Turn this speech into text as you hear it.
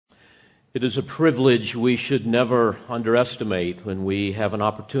It is a privilege we should never underestimate when we have an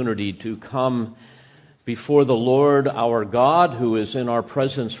opportunity to come before the Lord our God, who is in our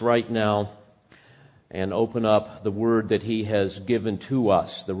presence right now, and open up the word that He has given to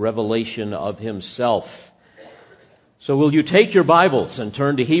us, the revelation of Himself. So will you take your Bibles and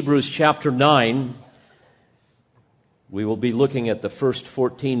turn to Hebrews chapter 9. We will be looking at the first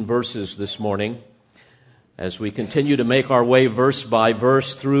 14 verses this morning as we continue to make our way verse by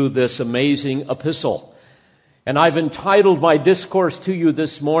verse through this amazing epistle. And I've entitled my discourse to you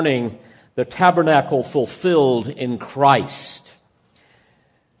this morning, The Tabernacle Fulfilled in Christ.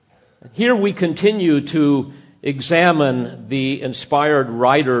 Here we continue to examine the inspired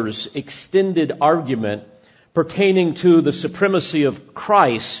writer's extended argument pertaining to the supremacy of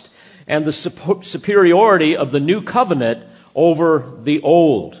Christ and the superiority of the new covenant over the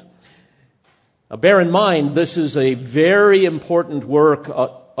old. Now, bear in mind, this is a very important work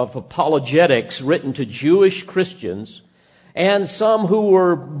of apologetics written to Jewish Christians and some who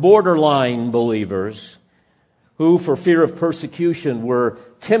were borderline believers who, for fear of persecution, were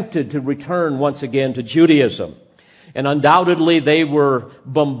tempted to return once again to Judaism. And undoubtedly, they were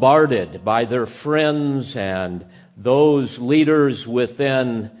bombarded by their friends and those leaders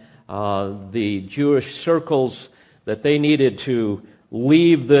within the Jewish circles that they needed to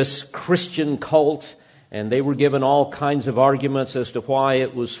leave this Christian cult, and they were given all kinds of arguments as to why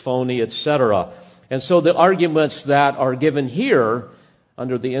it was phony, etc. And so the arguments that are given here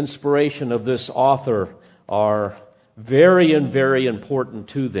under the inspiration of this author are very important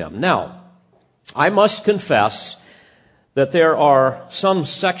to them. Now, I must confess that there are some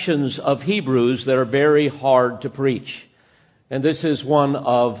sections of Hebrews that are very hard to preach. And this is one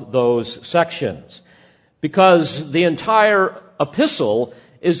of those sections, because the entire epistle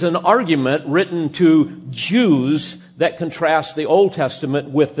is an argument written to Jews that contrast the Old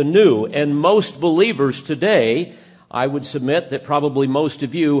Testament with the New. And most believers today, I would submit that probably most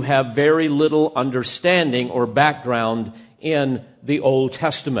of you have very little understanding or background in the Old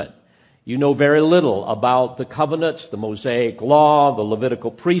Testament. You know very little about the covenants, the Mosaic law, the Levitical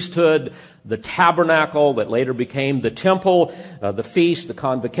priesthood, the tabernacle that later became the temple, the feasts, the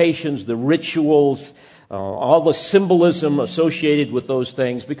convocations, the rituals, all the symbolism associated with those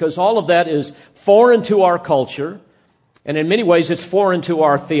things, because all of that is foreign to our culture, and in many ways it's foreign to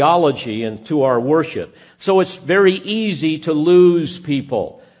our theology and to our worship. So it's very easy to lose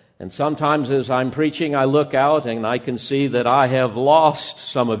people. And sometimes as I'm preaching, I look out and I can see that I have lost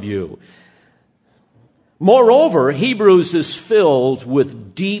some of you. Moreover, Hebrews is filled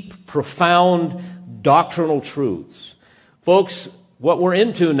with deep, profound doctrinal truths. Folks, what we're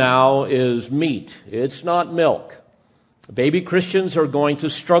into now is meat. It's not milk. Baby Christians are going to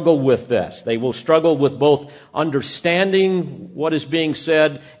struggle with this. They will struggle with both understanding what is being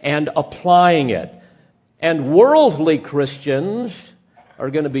said and applying it. And worldly Christians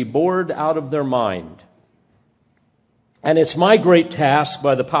are going to be bored out of their mind. And it's my great task,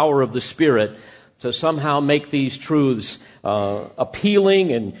 by the power of the Spirit, to somehow make these truths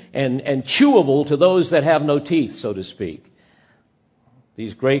appealing and chewable to those that have no teeth, so to speak.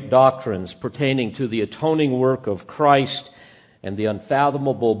 These great doctrines pertaining to the atoning work of Christ and the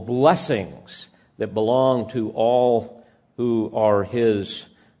unfathomable blessings that belong to all who are His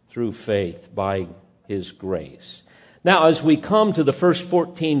through faith by His grace. Now, as we come to the first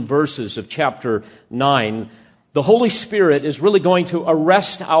 14 verses of chapter 9, the Holy Spirit is really going to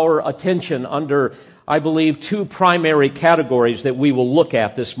arrest our attention under, I believe, two primary categories that we will look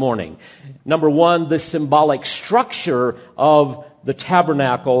at this morning. Number one, the symbolic structure of the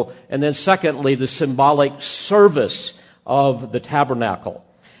tabernacle, and then secondly, the symbolic service of the tabernacle.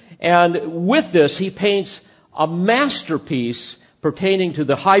 And with this, he paints a masterpiece pertaining to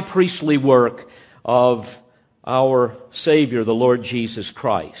the high priestly work of our Savior, the Lord Jesus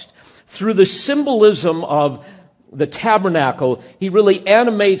Christ. Through the symbolism of the tabernacle, he really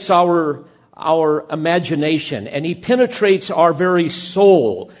animates our imagination, and he penetrates our very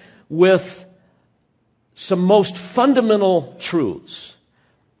soul with some most fundamental truths.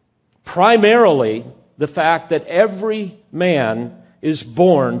 Primarily, the fact that every man is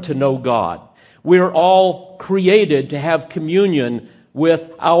born to know God. We're all created to have communion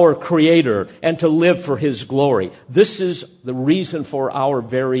with our Creator and to live for His glory. This is the reason for our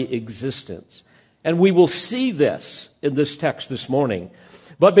very existence. And we will see this in this text this morning.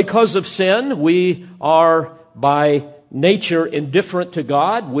 But because of sin, we are by nature indifferent to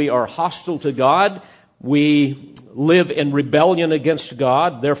God. We are hostile to God. We live in rebellion against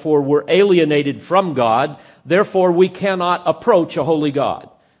God. Therefore, we're alienated from God. Therefore, we cannot approach a holy God.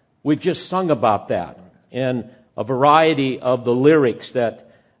 We've just sung about that in a variety of the lyrics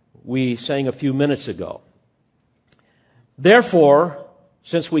that we sang a few minutes ago. Therefore,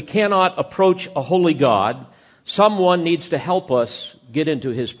 since we cannot approach a holy God, someone needs to help us get into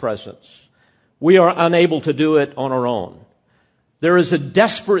His presence. We are unable to do it on our own. There is a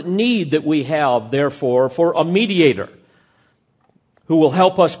desperate need that we have, therefore, for a mediator who will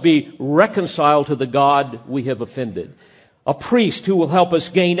help us be reconciled to the God we have offended. A priest who will help us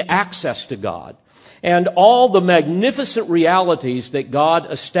gain access to God. And all the magnificent realities that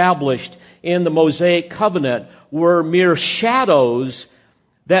God established in the Mosaic covenant were mere shadows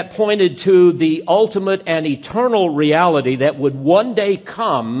that pointed to the ultimate and eternal reality that would one day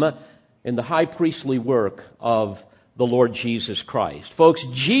come in the high priestly work of the Lord Jesus Christ. Folks,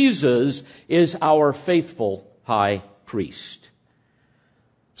 Jesus is our faithful high priest.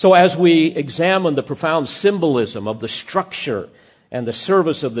 So as we examine the profound symbolism of the structure and the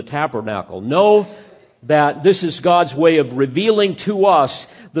service of the tabernacle, know that this is God's way of revealing to us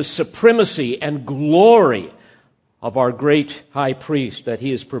the supremacy and glory of our great high priest that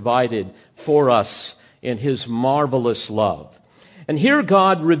He has provided for us in His marvelous love. And here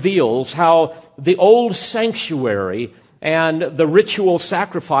God reveals how the old sanctuary and the ritual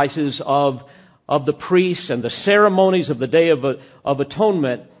sacrifices of the priests and the ceremonies of the Day of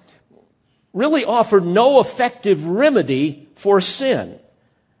Atonement really offered no effective remedy for sin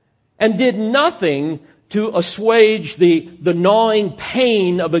and did nothing to assuage the gnawing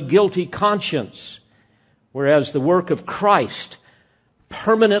pain of a guilty conscience, whereas the work of Christ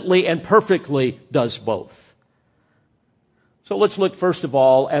permanently and perfectly does both. So let's look first of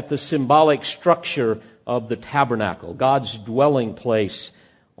all at the symbolic structure of the tabernacle, God's dwelling place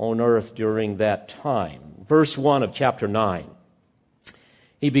on earth during that time. Verse 1 of chapter 9.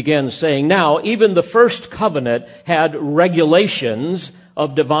 He begins saying, "Now, even the first covenant had regulations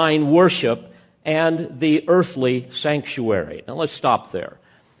of divine worship and the earthly sanctuary." Now let's stop there.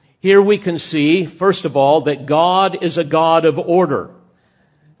 Here we can see, first of all, that God is a God of order.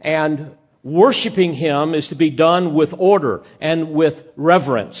 And worshiping Him is to be done with order and with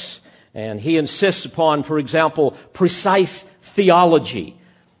reverence. And He insists upon, for example, precise theology.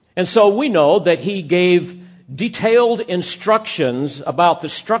 And so we know that He gave detailed instructions about the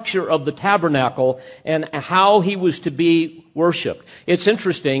structure of the tabernacle and how He was to be worshiped. It's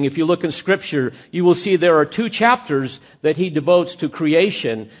interesting, if you look in Scripture, you will see there are 2 chapters that He devotes to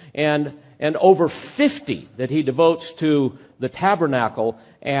creation and over 50 that He devotes to the tabernacle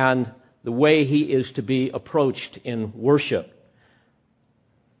and the way He is to be approached in worship.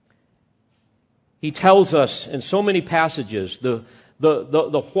 He tells us in so many passages the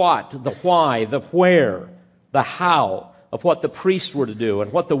what, the why, the where, the how of what the priests were to do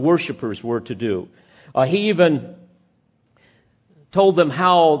and what the worshipers were to do. He even told them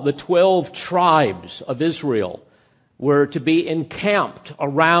how the 12 tribes of Israel were to be encamped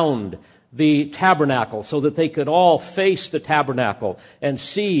around the tabernacle so that they could all face the tabernacle and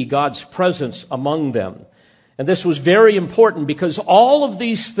see God's presence among them. And this was very important because all of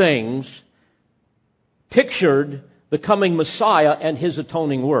these things pictured the coming Messiah and His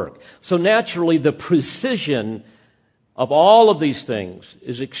atoning work. So naturally, the precision of all of these things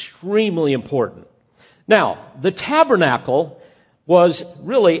is extremely important. Now, the tabernacle was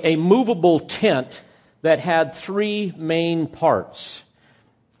really a movable tent that had 3 main parts: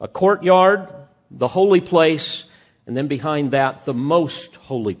 a courtyard, the holy place, and then behind that, the most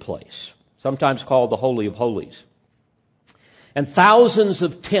holy place, sometimes called the Holy of Holies. And thousands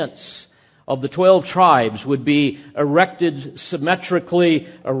of tents of the 12 tribes would be erected symmetrically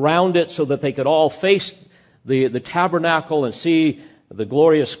around it so that they could all face the tabernacle and see the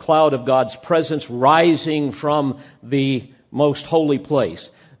glorious cloud of God's presence rising from the most holy place.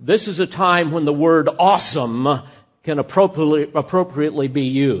 This is a time when the word awesome can appropriately be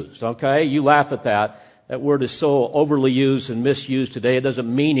used, okay? You laugh at that. That word is so overly used and misused today, it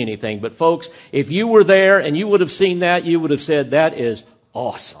doesn't mean anything. But folks, if you were there and you would have seen that, you would have said, that is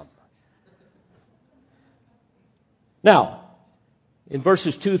awesome. Now, in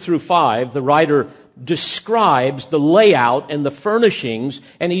verses 2 through 5, the writer describes the layout and the furnishings,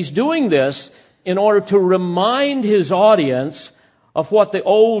 and he's doing this in order to remind his audience of what the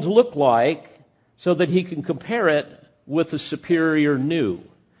old looked like so that he can compare it with the superior new.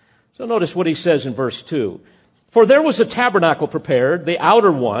 So notice what he says in verse 2. "For there was a tabernacle prepared, the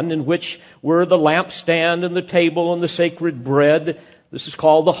outer one, in which were the lampstand and the table and the sacred bread. This is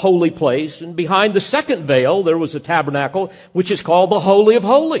called the holy place. And behind the second veil there was a tabernacle, which is called the Holy of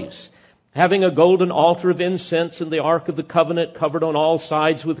Holies, having a golden altar of incense and the Ark of the Covenant covered on all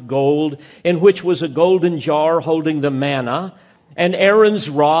sides with gold, in which was a golden jar holding the manna, and Aaron's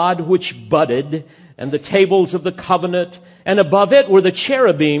rod which budded, and the tables of the covenant, and above it were the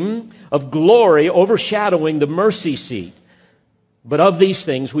cherubim of glory overshadowing the mercy seat. But of these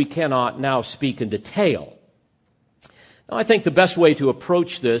things we cannot now speak in detail. Now, I think the best way to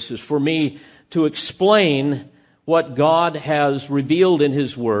approach this is for me to explain what God has revealed in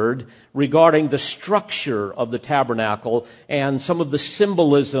His Word regarding the structure of the tabernacle and some of the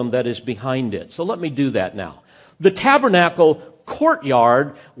symbolism that is behind it. So let me do that now. The tabernacle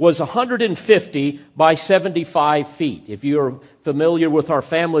courtyard was 150 by 75 feet. If you're familiar with our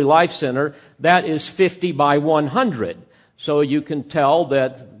Family Life Center, that is 50 by 100. So you can tell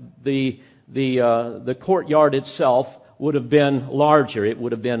that the courtyard itself would have been larger. It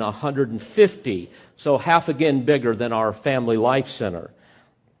would have been 150, so half again bigger than our Family Life Center.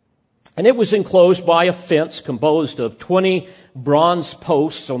 And it was enclosed by a fence composed of 20 bronze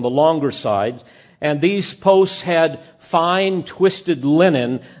posts on the longer side, and these posts had fine twisted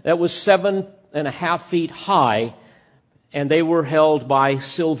linen that was 7.5 feet high, and they were held by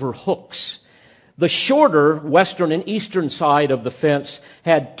silver hooks. The shorter western and eastern side of the fence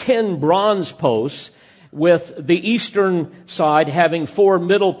had 10 bronze posts, with the eastern side having 4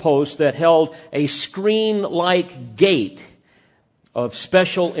 middle posts that held a screen-like gate of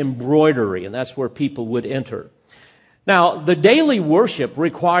special embroidery, and that's where people would enter. Now, the daily worship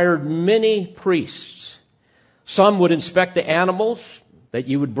required many priests. Some would inspect the animals that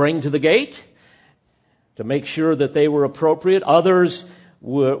you would bring to the gate to make sure that they were appropriate. Others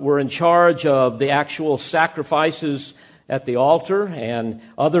were in charge of the actual sacrifices at the altar, and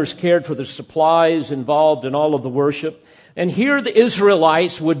others cared for the supplies involved in all of the worship. And here the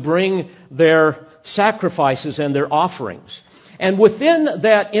Israelites would bring their sacrifices and their offerings. And within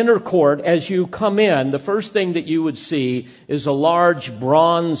that inner court, as you come in, the first thing that you would see is a large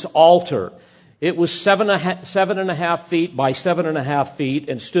bronze altar. It was 7.5 feet by 7.5 feet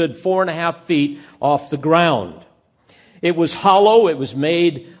and stood 4.5 feet off the ground. It was hollow. It was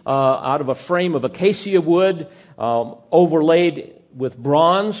made out of a frame of acacia wood, overlaid with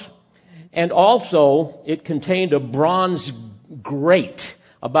bronze. And also, it contained a bronze grate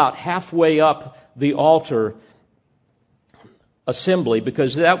about halfway up the altar assembly,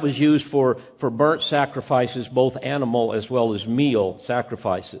 because that was used for burnt sacrifices, both animal as well as meal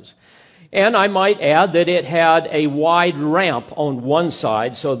sacrifices. And I might add that it had a wide ramp on one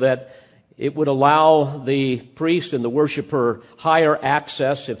side so that it would allow the priest and the worshiper higher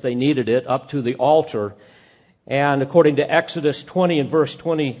access, if they needed it, up to the altar. And according to Exodus 20 and verse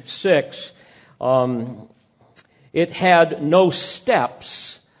 26, it had no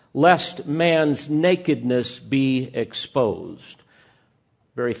steps, lest man's nakedness be exposed.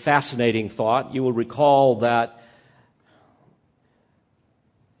 Very fascinating thought. You will recall that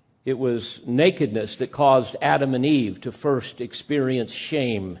it was nakedness that caused Adam and Eve to first experience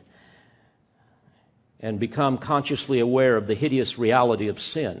shame and become consciously aware of the hideous reality of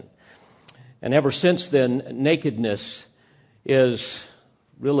sin. And ever since then, nakedness is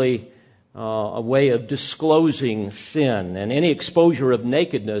really a way of disclosing sin. And any exposure of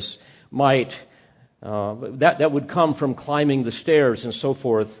nakedness might, that would come from climbing the stairs and so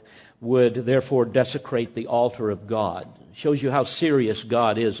forth, would therefore desecrate the altar of God. Shows you how serious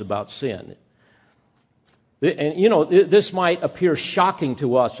God is about sin. And this might appear shocking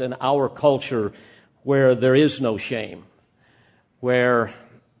to us in our culture, where there is no shame, where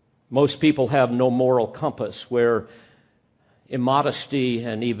most people have no moral compass, where immodesty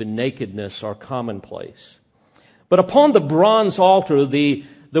and even nakedness are commonplace. But upon the bronze altar, the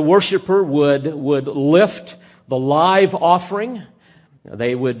worshiper would lift the live offering.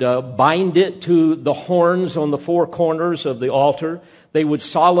 They would bind it to the horns on the 4 corners of the altar. The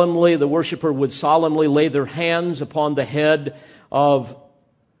worshiper would solemnly lay their hands upon the head of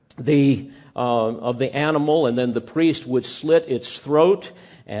the animal, and then the priest would slit its throat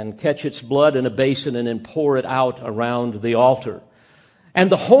and catch its blood in a basin and then pour it out around the altar.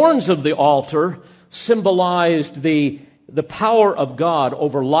 And the horns of the altar symbolized the power of God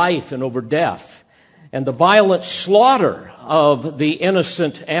over life and over death. And the violent slaughter of the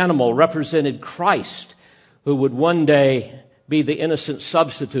innocent animal represented Christ, who would one day be the innocent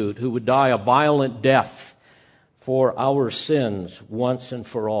substitute, who would die a violent death for our sins once and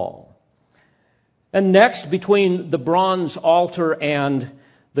for all. And next, between the bronze altar and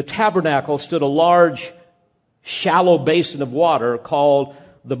the tabernacle stood a large, shallow basin of water called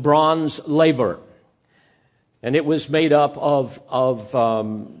the bronze laver. And it was made up of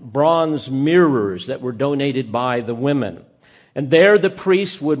bronze mirrors that were donated by the women. And there the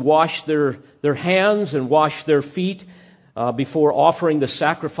priests would wash their hands and wash their feet before offering the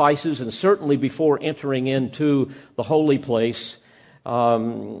sacrifices, and certainly before entering into the holy place.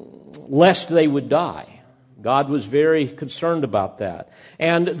 lest they would die. God was very concerned about that.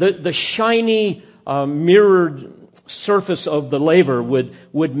 And the shiny, mirrored surface of the laver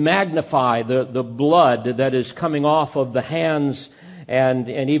would magnify the blood that is coming off of the hands and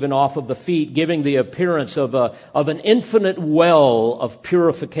even off of the feet, giving the appearance of an infinite well of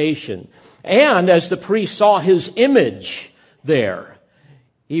purification. And as the priest saw his image there,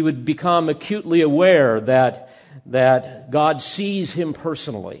 he would become acutely aware that God sees him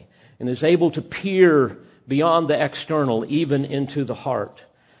personally and is able to peer beyond the external, even into the heart.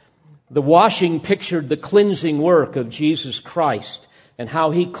 The washing pictured the cleansing work of Jesus Christ and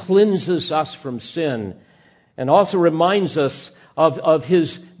how he cleanses us from sin, and also reminds us of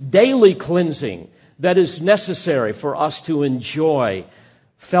his daily cleansing that is necessary for us to enjoy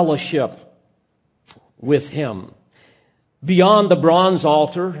fellowship with him. Beyond the bronze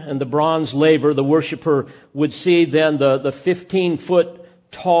altar and the bronze laver, the worshiper would see then the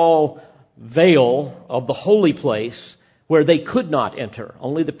 15-foot tall veil of the holy place where they could not enter.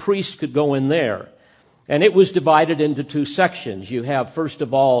 Only the priest could go in there. And it was divided into two sections. You have, first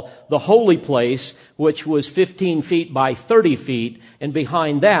of all, the holy place, which was 15 feet by 30 feet, and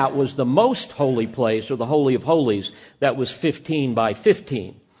behind that was the most holy place, or the Holy of Holies, that was 15 by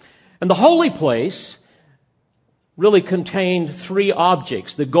 15. And the holy place really contained three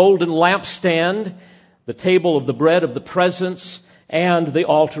objects: the golden lampstand, the table of the bread of the presence, and the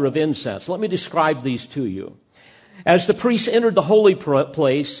altar of incense. Let me describe these to you. As the priest entered the holy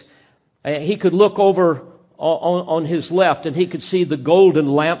place, he could look over on his left and he could see the golden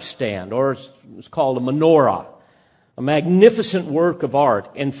lampstand, or it's called a menorah, a magnificent work of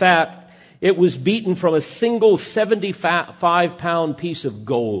art. In fact, it was beaten from a single 75-pound piece of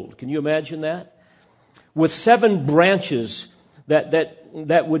gold. Can you imagine that? With 7 branches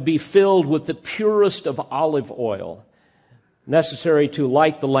that would be filled with the purest of olive oil, necessary to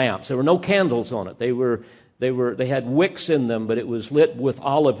light the lamps. There were no candles on it. They had wicks in them, but it was lit with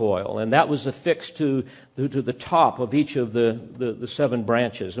olive oil, and that was affixed to the top of each of the 7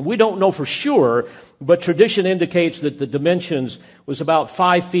 branches. And we don't know for sure, but tradition indicates that the dimensions was about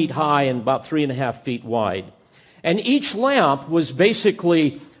 5 feet high and about 3.5 feet wide. And each lamp was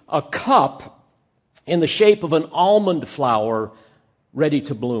basically a cup in the shape of an almond flower ready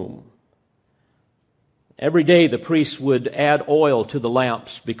to bloom. Every day the priests would add oil to the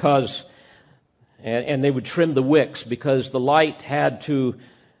lamps and they would trim the wicks because the light had to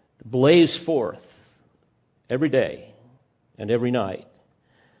blaze forth every day and every night.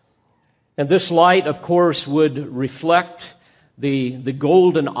 And this light, of course, would reflect the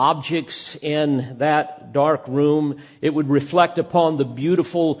golden objects in that dark room. It would reflect upon the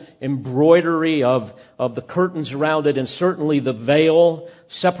beautiful embroidery of the curtains around it, and certainly the veil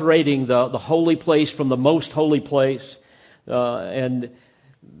separating the holy place from the most holy place. It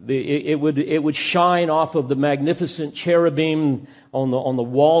would shine off of the magnificent cherubim on the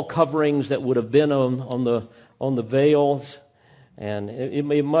wall coverings that would have been on the veils. And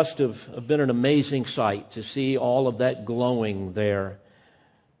it must have been an amazing sight to see all of that glowing there,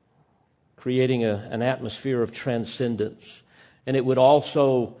 creating an atmosphere of transcendence. And it would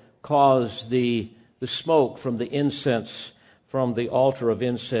also cause the smoke from the incense, from the altar of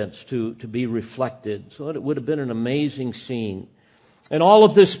incense, to be reflected. So it would have been an amazing scene. And all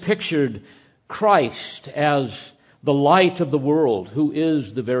of this pictured Christ as the light of the world, who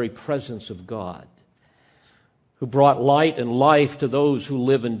is the very presence of God, who brought light and life to those who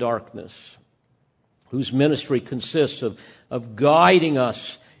live in darkness, whose ministry consists of guiding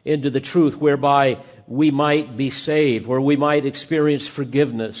us into the truth whereby we might be saved, where we might experience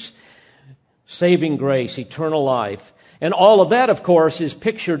forgiveness, saving grace, eternal life. And all of that, of course, is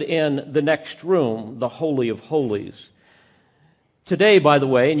pictured in the next room, the Holy of Holies. Today, by the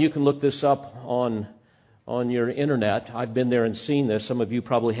way, and you can look this up on your internet. I've been there and seen this. Some of you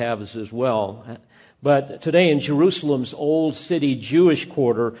probably have as well. But today in Jerusalem's Old City Jewish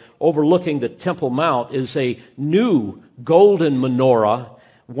quarter, overlooking the Temple Mount, is a new golden menorah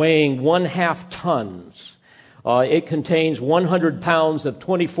weighing 1/2 tons. It contains 100 pounds of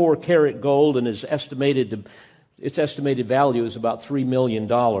 24-karat gold and its estimated value is about $3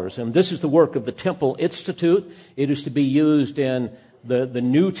 million. And this is the work of the Temple Institute. It is to be used in the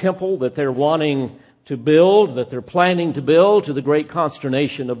new temple that they're wanting to build, that they're planning to build, to the great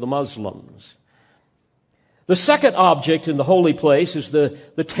consternation of the Muslims. The second object in the holy place is the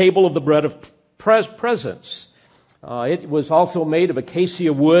table of the bread of presence. It was also made of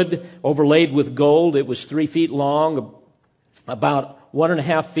acacia wood overlaid with gold. It was 3 feet long, about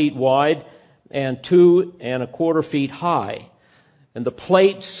 1.5 feet wide, and 2.25 feet high. And the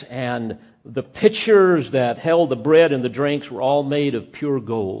plates and the pitchers that held the bread and the drinks were all made of pure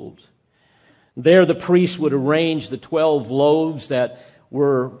gold. There the priest would arrange the 12 loaves that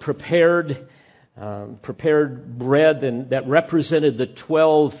were prepared bread and that represented the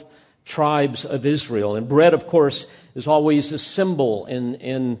 12 tribes of Israel. And bread, of course, is always a symbol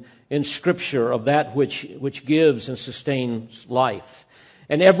in Scripture of that which gives and sustains life.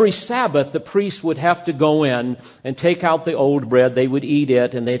 And every Sabbath, the priest would have to go in and take out the old bread. They would eat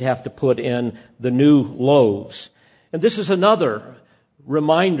it, and they'd have to put in the new loaves. And this is another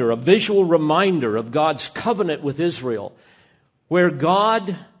reminder, a visual reminder of God's covenant with Israel, where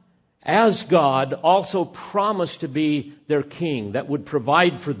God, as God, also promised to be their king, that would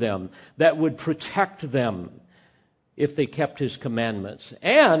provide for them, that would protect them if they kept His commandments.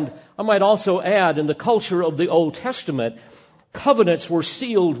 And I might also add, in the culture of the Old Testament, covenants were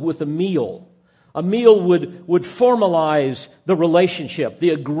sealed with a meal. A meal would formalize the relationship, the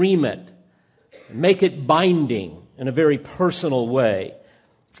agreement, make it binding in a very personal way.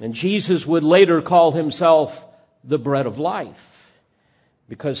 And Jesus would later call Himself the bread of life,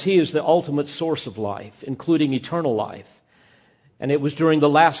 because He is the ultimate source of life, including eternal life. And it was during the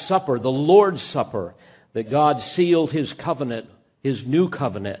Last Supper, the Lord's Supper, that God sealed His covenant, His new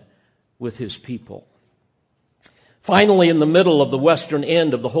covenant, with His people. Finally, in the middle of the western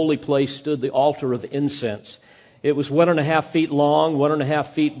end of the holy place stood the altar of incense. It was 1.5 feet long, 1.5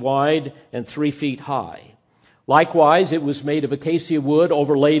 feet wide, and 3 feet high. Likewise, it was made of acacia wood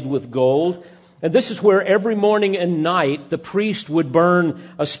overlaid with gold. And this is where every morning and night the priest would burn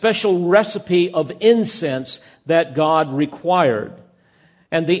a special recipe of incense that God required.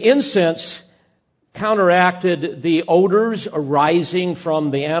 And the incense counteracted the odors arising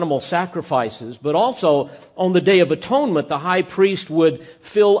from the animal sacrifices, but also on the Day of Atonement, the high priest would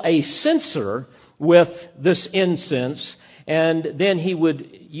fill a censer with this incense, and then he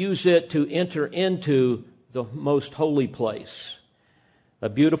would use it to enter into the most holy place. A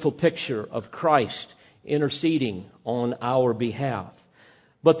beautiful picture of Christ interceding on our behalf.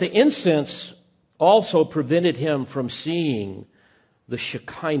 But the incense also prevented him from seeing the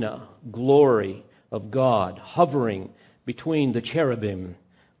Shekinah glory of God hovering between the cherubim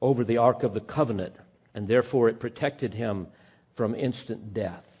over the Ark of the Covenant, and therefore it protected him from instant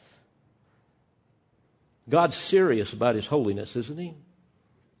death. God's serious about His holiness, isn't He?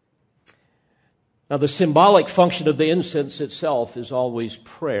 Now, the symbolic function of the incense itself is always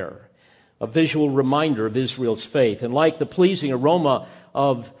prayer, a visual reminder of Israel's faith. And like the pleasing aroma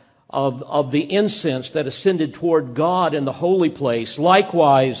of the incense that ascended toward God in the holy place,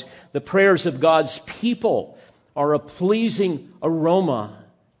 likewise, the prayers of God's people are a pleasing aroma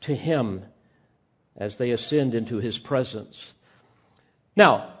to Him as they ascend into His presence.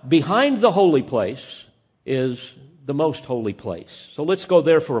 Now, behind the holy place is the most holy place. So let's go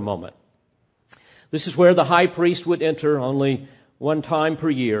there for a moment. This is where the high priest would enter only one time per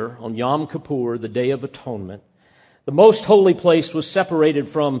year on Yom Kippur, the Day of Atonement. The most holy place was separated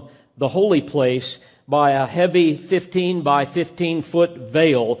from the holy place by a heavy 15 by 15 foot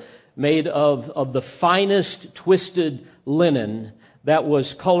veil made of the finest twisted linen that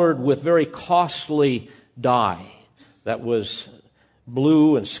was colored with very costly dye that was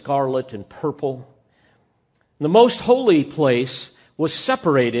blue and scarlet and purple. The most holy place was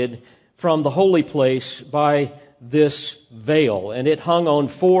separated from the holy place by this veil, and it hung on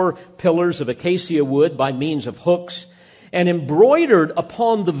 4 pillars of acacia wood by means of hooks, and embroidered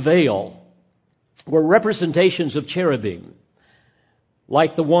upon the veil were representations of cherubim,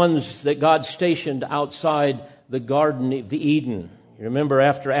 like the ones that God stationed outside the Garden of Eden. You remember,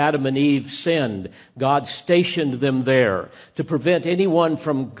 after Adam and Eve sinned, God stationed them there to prevent anyone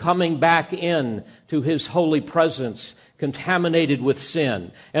from coming back in to His holy presence contaminated with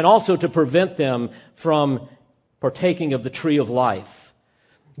sin, and also to prevent them from partaking of the tree of life.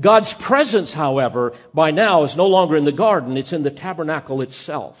 God's presence, however, by now is no longer in the garden, it's in the tabernacle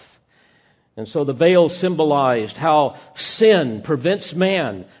itself. And so the veil symbolized how sin prevents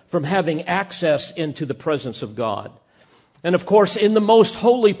man from having access into the presence of God. And of course, in the most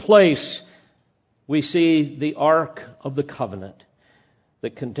holy place, we see the Ark of the Covenant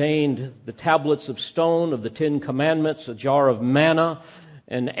that contained the tablets of stone of the 10 Commandments, a jar of manna,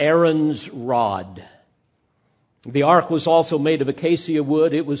 and Aaron's rod. The ark was also made of acacia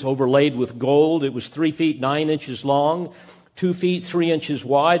wood. It was overlaid with gold. It was 3 feet 9 inches long, 2 feet 3 inches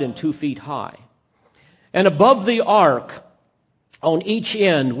wide, and 2 feet high. And above the ark, on each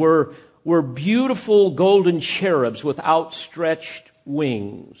end, were beautiful golden cherubs with outstretched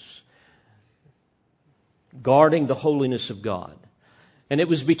wings, guarding the holiness of God. And it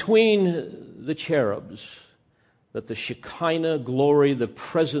was between the cherubs that the Shekinah glory, the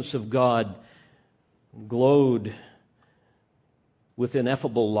presence of God, glowed with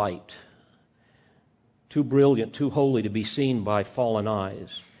ineffable light, too brilliant, too holy to be seen by fallen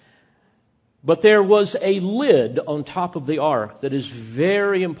eyes. But there was a lid on top of the ark that is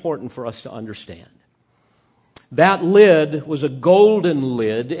very important for us to understand. That lid was a golden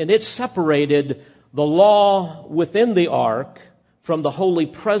lid, and it separated the law within the ark from the holy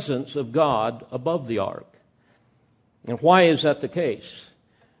presence of God above the ark. And why is that the case?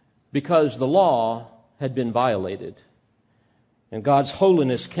 Because the law had been violated, and God's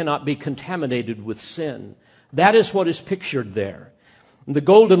holiness cannot be contaminated with sin. That is what is pictured there. The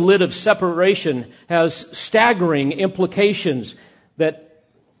golden lid of separation has staggering implications that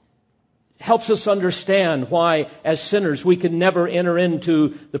helps us understand why, as sinners, we can never enter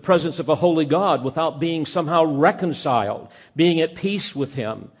into the presence of a holy God without being somehow reconciled, being at peace with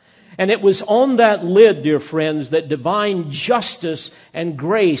Him. And it was on that lid, dear friends, that divine justice and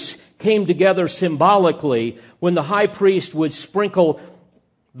grace came together symbolically when the high priest would sprinkle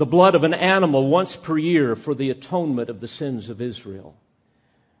the blood of an animal once per year for the atonement of the sins of Israel.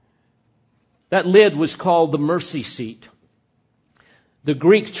 That lid was called the mercy seat. The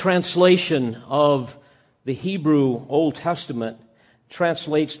Greek translation of the Hebrew Old Testament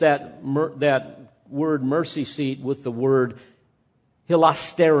translates that word mercy seat with the word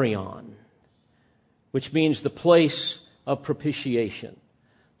hilasterion, which means the place of propitiation,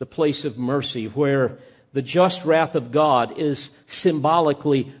 the place of mercy, where the just wrath of God is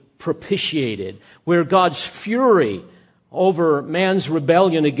symbolically propitiated, where God's fury over man's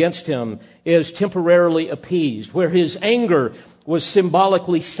rebellion against Him is temporarily appeased, where His anger was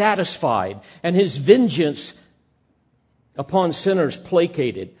symbolically satisfied and His vengeance upon sinners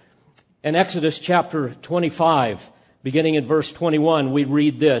placated. In Exodus chapter 25, beginning in verse 21, we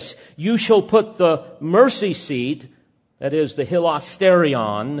read this: "You shall put the mercy seat," that is the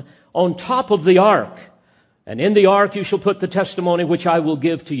hilasterion, "on top of the ark, and in the ark you shall put the testimony which I will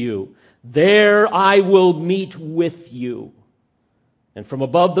give to you. There I will meet with you. And from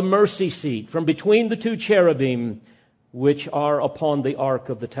above the mercy seat, from between the two cherubim, which are upon the ark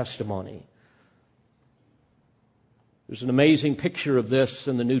of the testimony." There's an amazing picture of this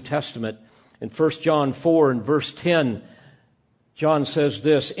in the New Testament. In 1 John 4 and verse 10, John says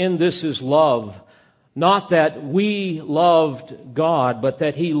this: "In this is love, not that we loved God, but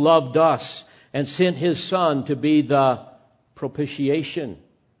that He loved us and sent His Son to be the propitiation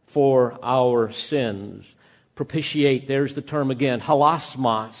for our sins." Propitiate, there's the term again,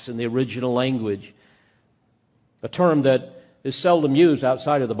 halasmos in the original language. A term that is seldom used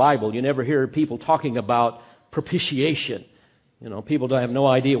outside of the Bible. You never hear people talking about propitiation. People don't have no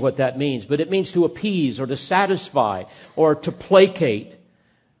idea what that means. But it means to appease or to satisfy or to placate.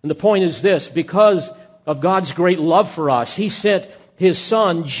 And the point is this: because of God's great love for us, He sent His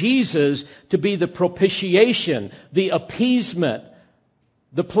Son, Jesus, to be the propitiation, the appeasement,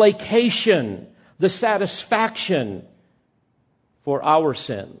 the placation, the satisfaction for our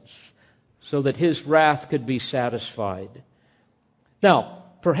sins, so that His wrath could be satisfied. Now,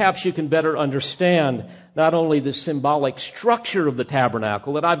 perhaps you can better understand not only the symbolic structure of the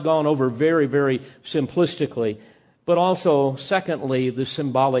tabernacle that I've gone over very, very simplistically, but also, secondly, the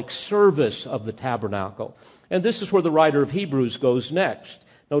symbolic service of the tabernacle. And this is where the writer of Hebrews goes next.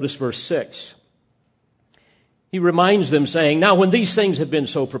 Notice verse 6. He reminds them, saying, "Now when these things have been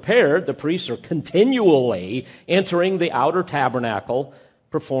so prepared, the priests are continually entering the outer tabernacle,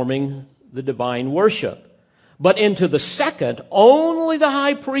 performing the divine worship. But into the second, only the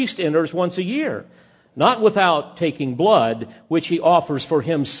high priest enters once a year, not without taking blood, which he offers for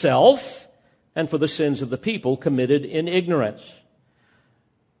himself and for the sins of the people committed in ignorance."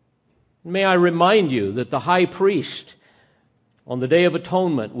 May I remind you that the high priest on the Day of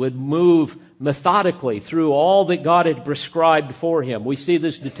Atonement would move methodically through all that God had prescribed for him. We see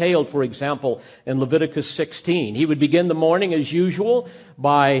this detailed, for example, in Leviticus 16. He would begin the morning as usual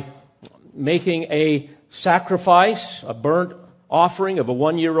by making a sacrifice, a burnt offering of a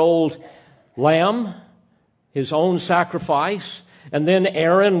 1-year-old lamb, his own sacrifice. And then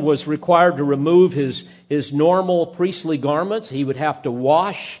Aaron was required to remove his normal priestly garments. He would have to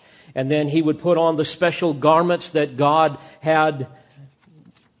wash, and then he would put on the special garments that God had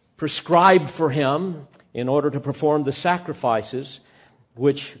prescribed for him in order to perform the sacrifices,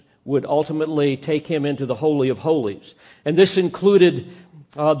 which would ultimately take him into the Holy of Holies. And this included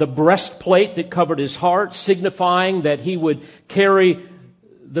the breastplate that covered his heart, signifying that he would carry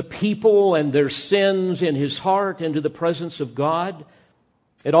the people and their sins in his heart into the presence of God.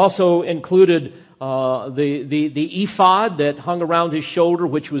 It also included the ephod that hung around his shoulder,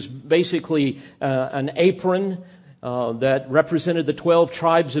 which was basically an apron that represented the 12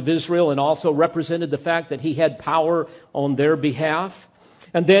 tribes of Israel and also represented the fact that he had power on their behalf.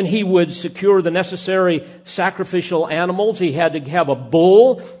 And then he would secure the necessary sacrificial animals. He had to have a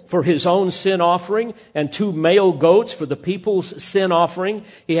bull for his own sin offering and 2 male goats for the people's sin offering.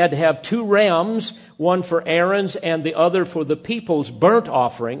 He had to have 2 rams, one for Aaron's and the other for the people's burnt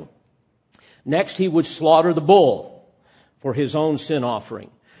offering. Next, he would slaughter the bull for his own sin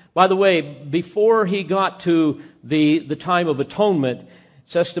offering. By the way, before he got to the time of atonement,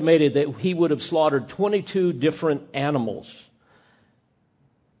 it's estimated that he would have slaughtered 22 different animals.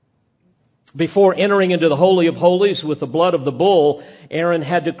 Before entering into the Holy of Holies with the blood of the bull, Aaron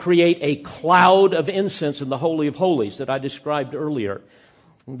had to create a cloud of incense in the Holy of Holies that I described earlier.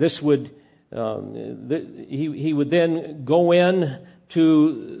 This would he would then go in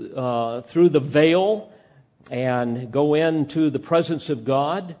to through the veil and go into the presence of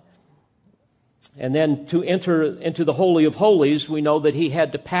God. And then to enter into the Holy of Holies, we know that he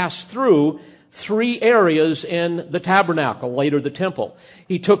had to pass through 3 areas in the tabernacle, later the temple.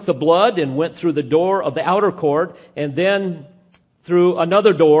 He took the blood and went through the door of the outer court and then through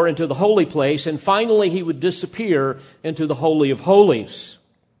another door into the holy place, and finally he would disappear into the Holy of Holies.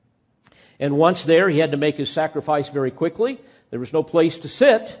 And once there, he had to make his sacrifice very quickly. There was no place to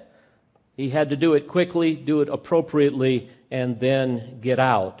sit. He had to do it quickly, do it appropriately, and then get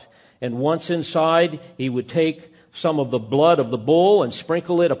out. And once inside, he would take some of the blood of the bull and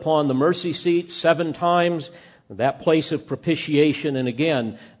sprinkle it upon the mercy seat 7 times, that place of propitiation. And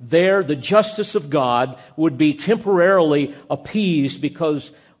again, there the justice of God would be temporarily appeased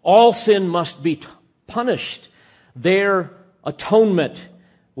because all sin must be punished. Their atonement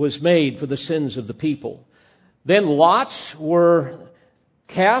was made for the sins of the people. Then lots were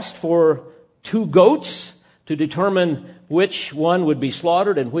cast for 2 goats to determine which one would be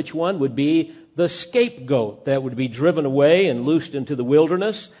slaughtered and which one would be the scapegoat that would be driven away and loosed into the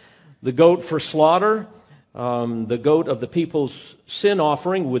wilderness. The goat for slaughter, the goat of the people's sin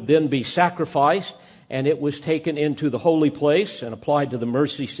offering, would then be sacrificed, and it was taken into the holy place and applied to the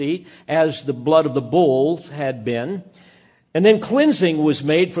mercy seat as the blood of the bulls had been. And then cleansing was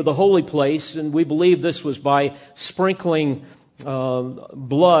made for the holy place, and we believe this was by sprinkling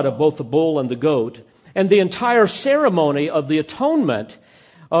blood of both the bull and the goat. And the entire ceremony of the atonement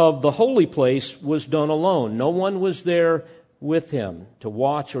of the holy place was done alone. No one was there with him to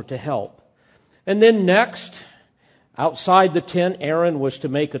watch or to help. And then next, outside the tent, Aaron was to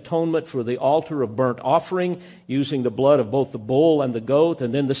make atonement for the altar of burnt offering using the blood of both the bull and the goat.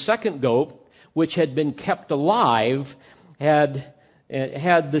 And then the second goat, which had been kept alive, had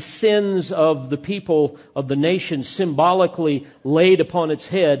the sins of the people of the nation symbolically laid upon its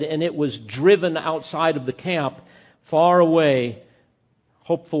head, and it was driven outside of the camp, far away,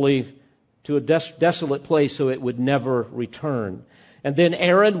 hopefully to a desolate place so it would never return. And then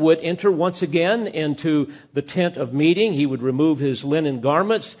Aaron would enter once again into the tent of meeting. He would remove his linen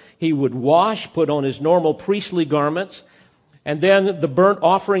garments. He would wash, put on his normal priestly garments. And then the burnt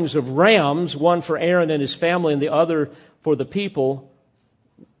offerings of rams, one for Aaron and his family and the other for the people,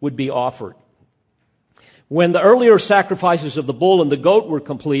 would be offered. When the earlier sacrifices of the bull and the goat were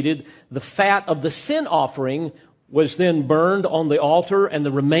completed, the fat of the sin offering was then burned on the altar, and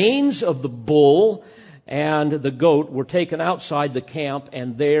the remains of the bull and the goat were taken outside the camp,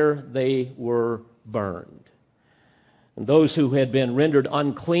 and there they were burned. And those who had been rendered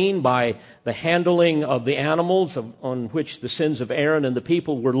unclean by the handling of the animals on which the sins of Aaron and the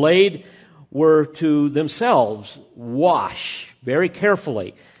people were laid were to themselves wash very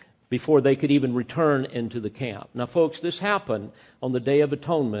carefully before they could even return into the camp. Now, folks, this happened on the Day of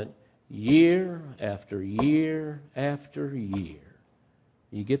Atonement year after year after year.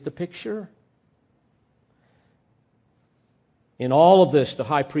 You get the picture? In all of this, the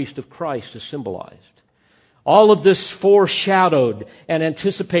high priest of Christ is symbolized. All of this foreshadowed and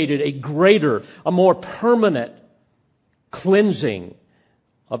anticipated a greater, a more permanent cleansing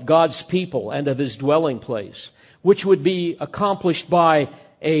of God's people and of His dwelling place, which would be accomplished by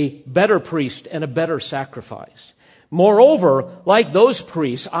a better priest and a better sacrifice. Moreover, like those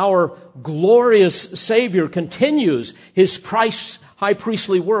priests, our glorious Savior continues His high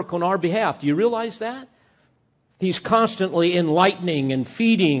priestly work on our behalf. Do you realize that? He's constantly enlightening and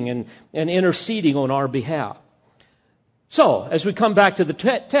feeding and interceding on our behalf. So, as we come back to the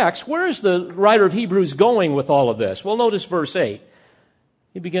text, where is the writer of Hebrews going with all of this? Well, notice verse 8.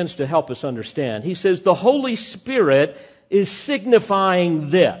 He begins to help us understand. He says, the Holy Spirit is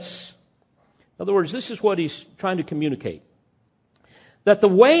signifying this. In other words, this is what he's trying to communicate. that the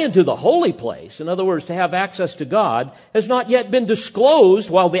way into the holy place, in other words, to have access to God, has not yet been disclosed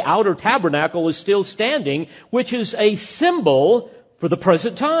while the outer tabernacle is still standing, which is a symbol for the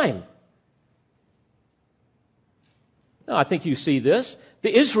present time. Now, I think you see this.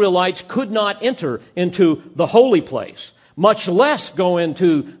 The Israelites could not enter into the holy place, much less go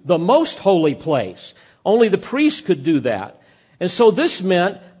into the most holy place. Only the priest could do that. And so this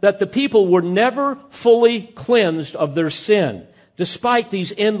meant that the people were never fully cleansed of their sin, despite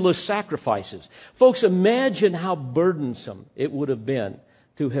these endless sacrifices. Folks, imagine how burdensome it would have been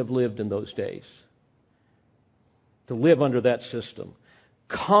to have lived in those days, to live under that system,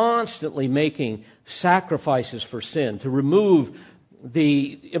 constantly making sacrifices for sin, to remove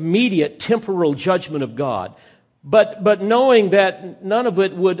the immediate temporal judgment of God, but knowing that none of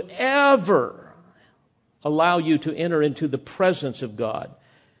it would ever allow you to enter into the presence of God,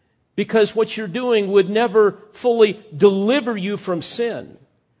 because what you're doing would never fully deliver you from sin,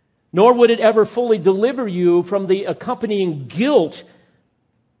 nor would it ever fully deliver you from the accompanying guilt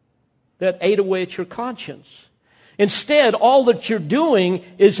that ate away at your conscience. Instead, all that you're doing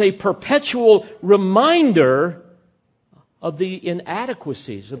is a perpetual reminder of the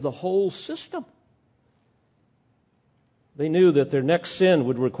inadequacies of the whole system. They knew that their next sin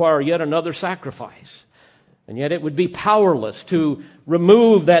would require yet another sacrifice, and yet it would be powerless to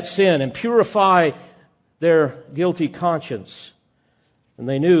remove that sin and purify their guilty conscience. And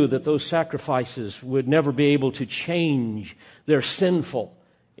they knew that those sacrifices would never be able to change their sinful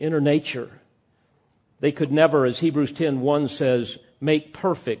inner nature. They could never, as Hebrews 10:1 says, make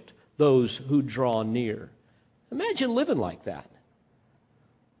perfect those who draw near. Imagine living like that.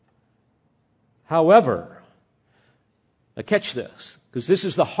 However, now catch this, because this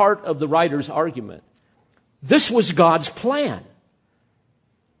is the heart of the writer's argument. This was God's plan.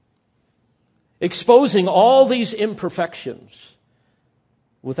 Exposing all these imperfections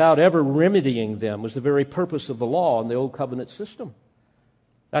without ever remedying them was the very purpose of the law and the old covenant system.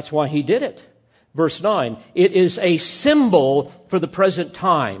 That's why he did it. Verse 9, it is a symbol for the present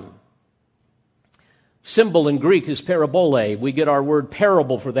time. Symbol in Greek is parabole. We get our word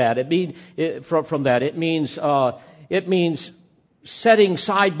parable for that. It means setting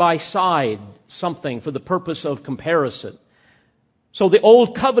side by side something for the purpose of comparison. So the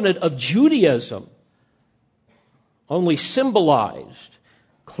old covenant of Judaism only symbolized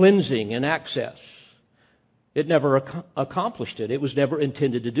cleansing and access. It never accomplished it. It was never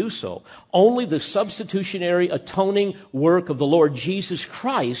intended to do so. Only the substitutionary atoning work of the Lord Jesus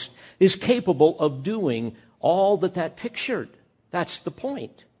Christ is capable of doing all that pictured. That's the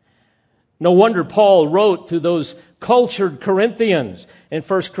point. No wonder Paul wrote to those cultured Corinthians in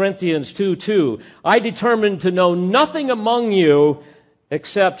 1 Corinthians 2:2, I determined to know nothing among you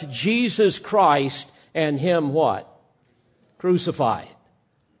except Jesus Christ and Him what? Crucified.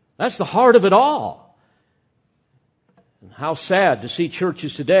 That's the heart of it all. And how sad to see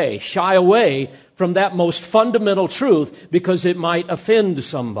churches today shy away from that most fundamental truth because it might offend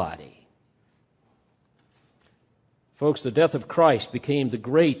somebody. Folks, the death of Christ became the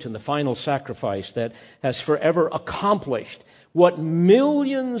great and the final sacrifice that has forever accomplished what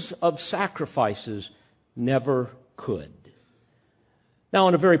millions of sacrifices never could. Now,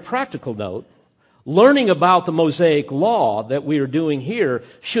 on a very practical note, learning about the Mosaic law that we are doing here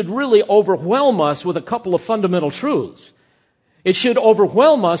should really overwhelm us with a couple of fundamental truths. It should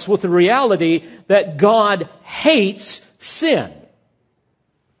overwhelm us with the reality that God hates sin.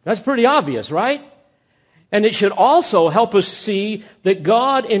 That's pretty obvious, right? And it should also help us see that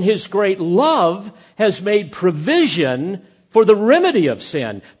God, in His great love, has made provision for the remedy of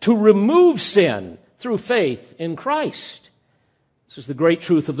sin, to remove sin through faith in Christ. This is the great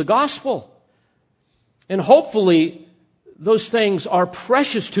truth of the gospel. And hopefully, those things are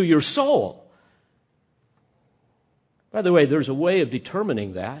precious to your soul. By the way, there's a way of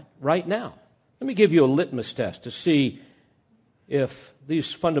determining that right now. Let me give you a litmus test to see if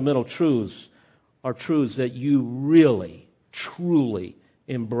these fundamental truths are truths that you really, truly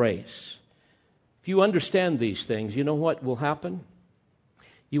embrace. If you understand these things, you know what will happen?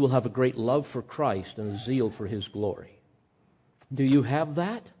 You will have a great love for Christ and a zeal for His glory. Do you have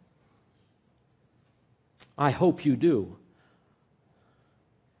that? I hope you do.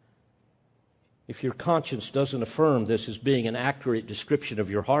 If your conscience doesn't affirm this as being an accurate description of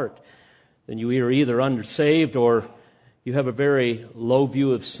your heart, then you are either unsaved or you have a very low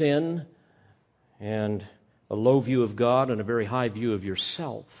view of sin and a low view of God and a very high view of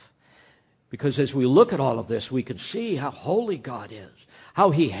yourself. Because as we look at all of this, we can see how holy God is,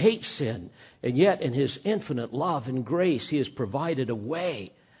 how He hates sin, and yet in His infinite love and grace, He has provided a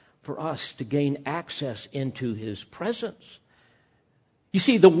way for us to gain access into His presence. You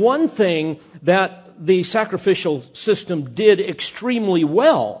see, the one thing that the sacrificial system did extremely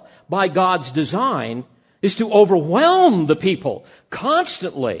well by God's design is to overwhelm the people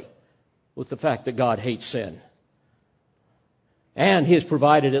constantly with the fact that God hates sin. And He has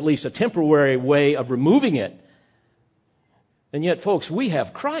provided at least a temporary way of removing it. And yet, folks, we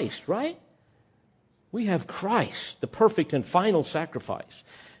have Christ, right? We have Christ, the perfect and final sacrifice.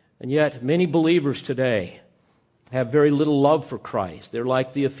 And yet, many believers today have very little love for Christ. They're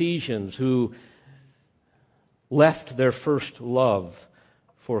like the Ephesians who left their first love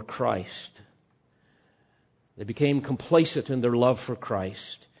for Christ. They became complacent in their love for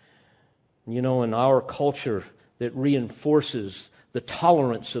Christ. You know, in our culture that reinforces the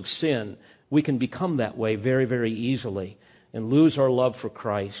tolerance of sin, we can become that way very, very easily and lose our love for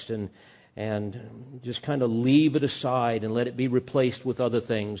Christ and just kind of leave it aside and let it be replaced with other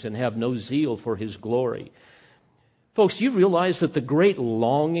things and have no zeal for His glory. Folks, do you realize that the great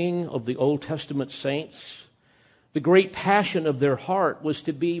longing of the Old Testament saints, the great passion of their heart was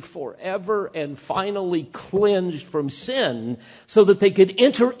to be forever and finally cleansed from sin so that they could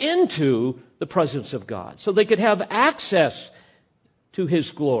enter into the presence of God, so they could have access to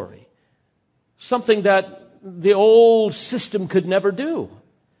His glory, something that the old system could never do.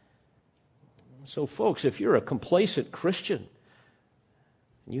 So, folks, if you're a complacent Christian,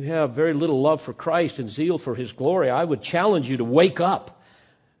 you have very little love for Christ and zeal for His glory, I would challenge you to wake up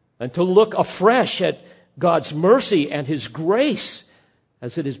and to look afresh at God's mercy and His grace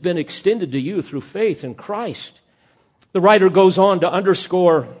as it has been extended to you through faith in Christ. The writer goes on to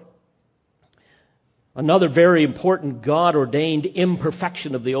underscore another very important God-ordained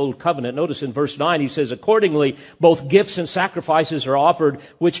imperfection of the Old Covenant. Notice in verse 9 he says, accordingly, both gifts and sacrifices are offered,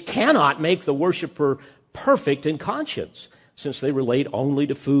 which cannot make the worshiper perfect in conscience, since they relate only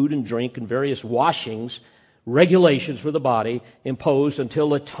to food and drink and various washings, regulations for the body imposed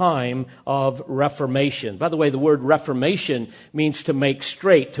until a time of reformation. By the way, the word reformation means to make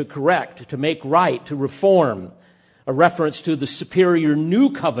straight, to correct, to make right, to reform, a reference to the superior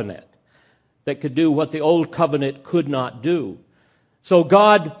new covenant that could do what the old covenant could not do. So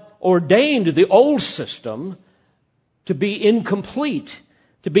God ordained the old system to be incomplete,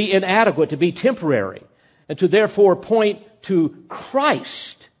 to be inadequate, to be temporary, and to therefore point to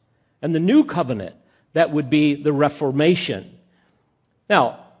Christ and the new covenant that would be the Reformation.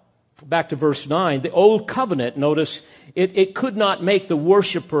 Now, back to verse 9, the old covenant, notice, it could not make the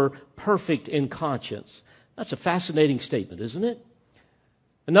worshiper perfect in conscience. That's a fascinating statement, isn't it?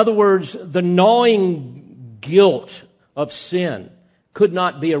 In other words, the gnawing guilt of sin could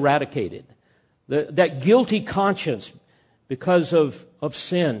not be eradicated. That guilty conscience because of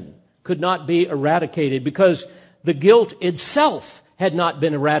sin could not be eradicated because the guilt itself had not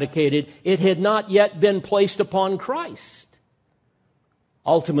been eradicated. It had not yet been placed upon Christ.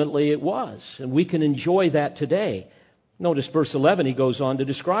 Ultimately, it was, and we can enjoy that today. Notice verse 11, he goes on to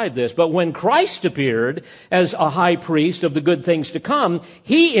describe this. But when Christ appeared as a high priest of the good things to come,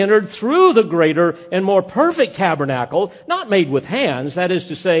 He entered through the greater and more perfect tabernacle, not made with hands, that is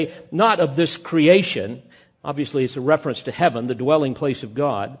to say, not of this creation. Obviously, it's a reference to heaven, the dwelling place of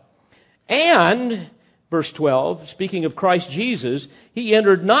God. And, verse 12, speaking of Christ Jesus, He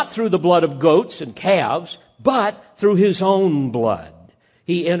entered not through the blood of goats and calves, but through His own blood.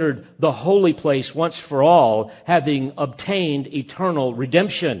 He entered the holy place once for all, having obtained eternal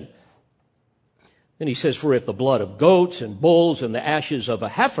redemption. And he says, for if the blood of goats and bulls and the ashes of a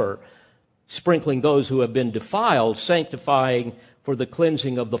heifer, sprinkling those who have been defiled, sanctifying for the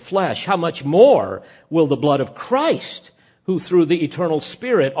cleansing of the flesh, how much more will the blood of Christ, who through the eternal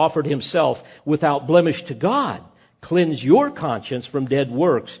Spirit offered Himself without blemish to God, cleanse your conscience from dead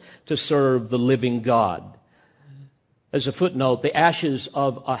works to serve the living God? As a footnote, the ashes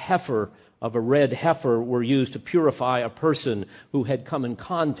of a heifer, of a red heifer, were used to purify a person who had come in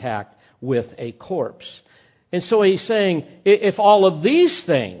contact with a corpse. And so he's saying, if all of these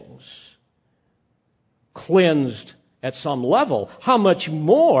things cleansed at some level, how much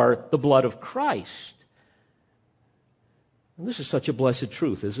more the blood of Christ? And this is such a blessed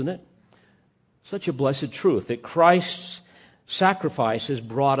truth, isn't it? Such a blessed truth that Christ's sacrifice has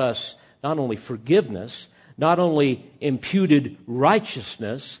brought us not only forgiveness, not only imputed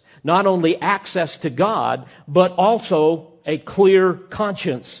righteousness, not only access to God, but also a clear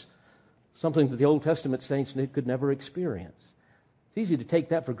conscience, something that the Old Testament saints could never experience. It's easy to take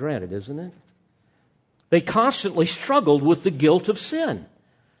that for granted, isn't it? They constantly struggled with the guilt of sin.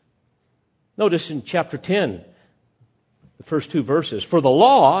 Notice in chapter 10, the first two verses, for the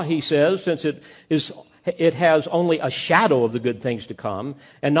law, he says, since it it has only a shadow of the good things to come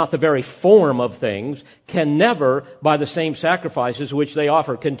and not the very form of things, can never, by the same sacrifices which they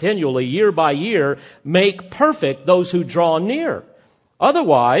offer continually year by year, make perfect those who draw near.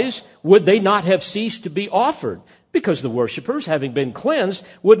 Otherwise, would they not have ceased to be offered? Because the worshipers, having been cleansed,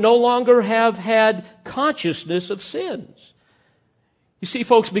 would no longer have had consciousness of sins. You see,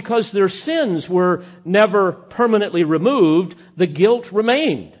 folks, because their sins were never permanently removed, the guilt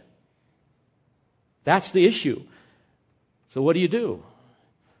remained. That's the issue. So what do?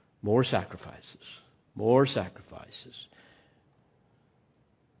 More sacrifices. More sacrifices.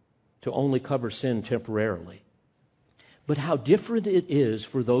 To only cover sin temporarily. But how different it is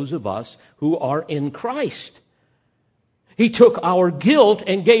for those of us who are in Christ. He took our guilt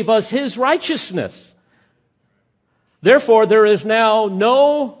and gave us His righteousness. Therefore, there is now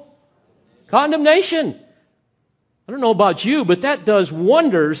no condemnation. I don't know about you, but that does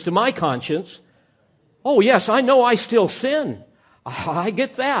wonders to my conscience. Oh, yes, I know I still sin. I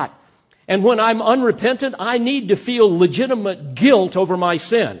get that. And when I'm unrepentant, I need to feel legitimate guilt over my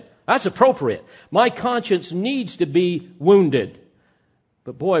sin. That's appropriate. My conscience needs to be wounded.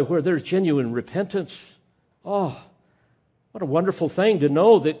 But boy, where there's genuine repentance, oh, what a wonderful thing to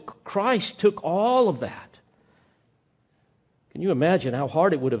know that Christ took all of that. Can you imagine how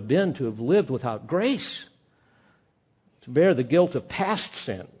hard it would have been to have lived without grace? To bear the guilt of past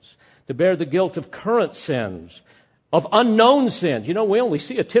sins, to bear the guilt of current sins, of unknown sins. You know, we only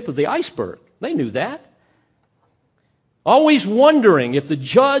see a tip of the iceberg. They knew that. Always wondering if the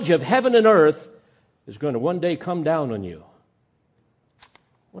judge of heaven and earth is going to one day come down on you.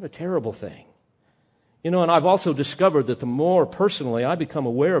 What a terrible thing. You know, and I've also discovered that the more personally I become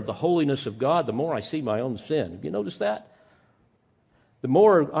aware of the holiness of God, the more I see my own sin. Have you noticed that? The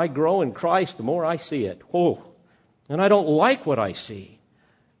more I grow in Christ, the more I see it. Oh, and I don't like what I see.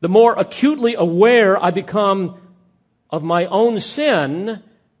 The more acutely aware I become of my own sin,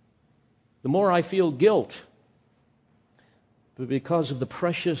 the more I feel guilt. But because of the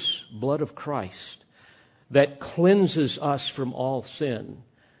precious blood of Christ that cleanses us from all sin,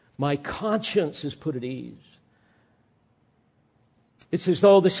 my conscience is put at ease. It's as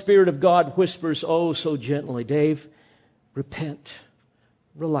though the Spirit of God whispers, oh, so gently, Dave, repent,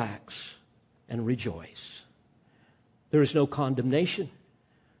 relax, and rejoice. There is no condemnation.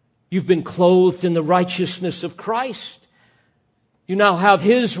 You've been clothed in the righteousness of Christ. You now have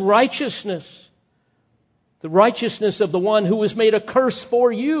His righteousness, the righteousness of the one who was made a curse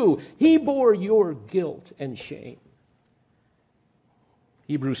for you. He bore your guilt and shame.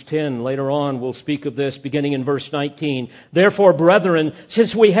 Hebrews 10, later on, will speak of this, beginning in verse 19. Therefore, brethren,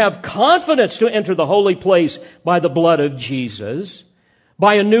 since we have confidence to enter the holy place by the blood of Jesus,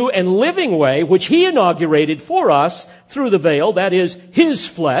 by a new and living way, which He inaugurated for us through the veil, that is, His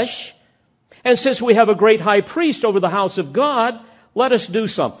flesh, and since we have a great high priest over the house of God, let us do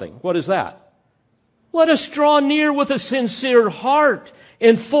something. What is that? Let us draw near with a sincere heart,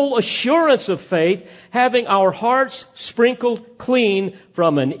 in full assurance of faith, having our hearts sprinkled clean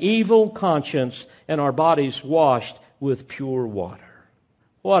from an evil conscience and our bodies washed with pure water.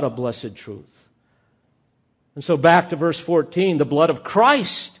 What a blessed truth. And so back to verse 14, the blood of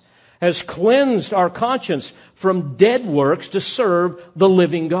Christ has cleansed our conscience from dead works to serve the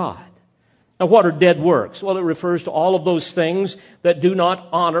living God. Now, what are dead works? Well, it refers to all of those things that do not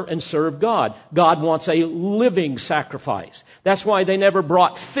honor and serve God. God wants a living sacrifice. That's why they never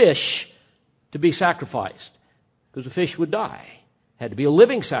brought fish to be sacrificed, because the fish would die. It had to be a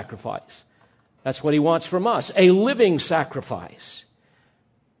living sacrifice. That's what He wants from us, a living sacrifice.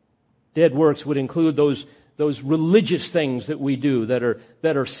 Dead works would include those religious things that we do that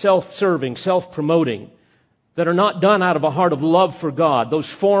are self-serving, self-promoting, that are not done out of a heart of love for God, those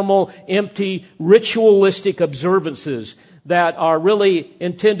formal, empty, ritualistic observances that are really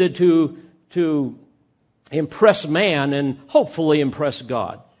intended to impress man and hopefully impress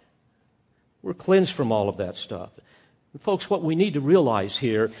God. We're cleansed from all of that stuff. And folks, what we need to realize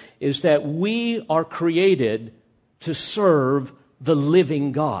here is that we are created to serve the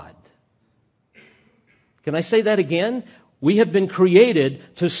living God. Can I say that again? We have been created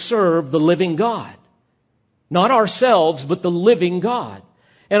to serve the living God. Not ourselves, but the living God.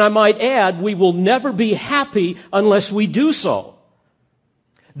 And I might add, we will never be happy unless we do so.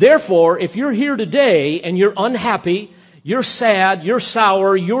 Therefore, if you're here today and you're unhappy, you're sad, you're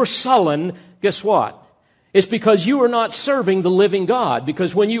sour, you're sullen, guess what? It's because you are not serving the living God.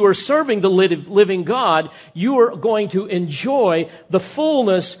 Because when you are serving the living God, you are going to enjoy the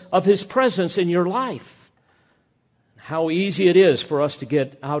fullness of His presence in your life. How easy it is for us to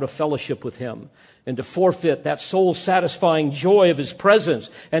get out of fellowship with Him and to forfeit that soul-satisfying joy of His presence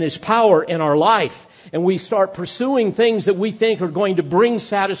and His power in our life. And we start pursuing things that we think are going to bring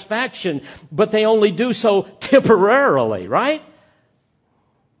satisfaction, but they only do so temporarily, right?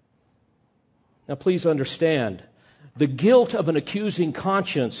 Now, please understand, the guilt of an accusing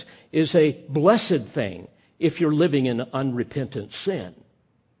conscience is a blessed thing if you're living in unrepentant sin.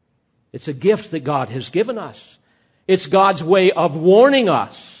 It's a gift that God has given us. It's God's way of warning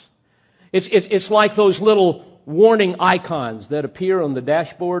us. It's like those little warning icons that appear on the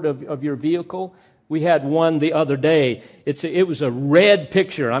dashboard of your vehicle. We had one the other day. It was a red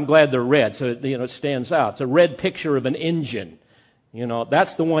picture. I'm glad they're red, so it stands out. It's a red picture of an engine.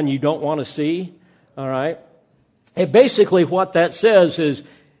 That's the one you don't want to see. All right? And basically what that says is,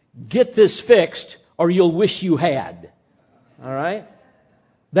 get this fixed or you'll wish you had. All right?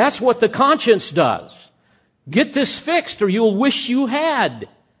 That's what the conscience does. Get this fixed or you'll wish you had.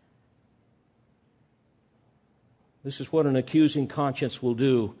 This is what an accusing conscience will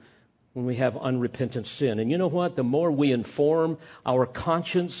do when we have unrepentant sin. And you know what? The more we inform our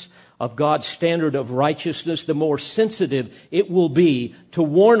conscience of God's standard of righteousness, the more sensitive it will be to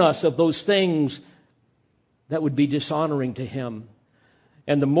warn us of those things that would be dishonoring to Him.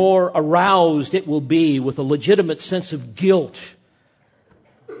 And the more aroused it will be with a legitimate sense of guilt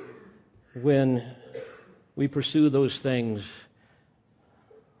when we pursue those things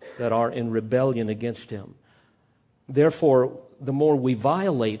that are in rebellion against Him. Therefore, the more we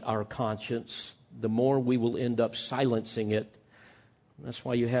violate our conscience, the more we will end up silencing it. That's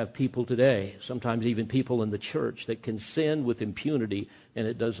why you have people today, sometimes even people in the church, that can sin with impunity and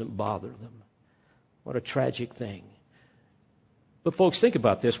it doesn't bother them. What a tragic thing. But folks, think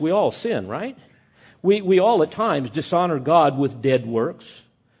about this. We all sin, right? We all at times dishonor God with dead works.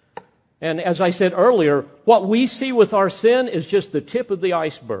 And as I said earlier, what we see with our sin is just the tip of the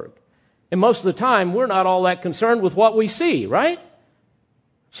iceberg. And most of the time, we're not all that concerned with what we see, right?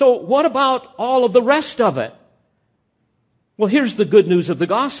 So what about all of the rest of it? Well, here's the good news of the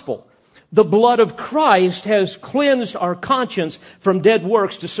gospel. The blood of Christ has cleansed our conscience from dead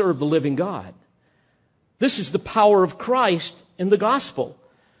works to serve the living God. This is the power of Christ in the gospel.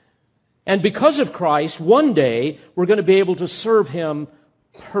 And because of Christ, one day, we're going to be able to serve Him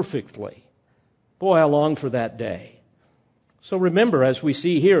perfectly. Boy, I long for that day. So remember, as we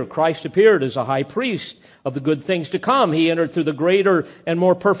see here, Christ appeared as a high priest of the good things to come. He entered through the greater and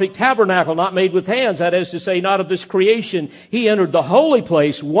more perfect tabernacle, not made with hands, that is to say, not of this creation. He entered the holy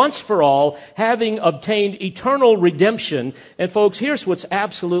place once for all, having obtained eternal redemption. And folks, here's what's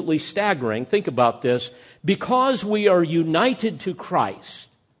absolutely staggering. Think about this. Because we are united to Christ,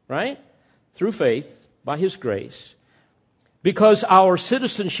 right? Through faith, by His grace. Because our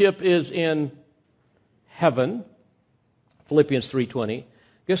citizenship is in heaven, Philippians 3:20,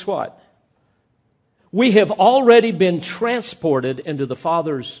 guess what? We have already been transported into the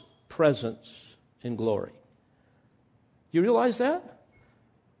Father's presence in glory. You realize that?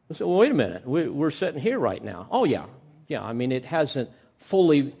 So, well, wait a minute. We're sitting here right now. Oh, yeah. Yeah, I mean, it hasn't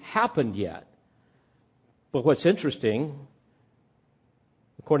fully happened yet. But what's interesting,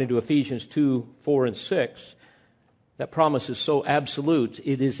 according to Ephesians 2:4 and 6, that promise is so absolute,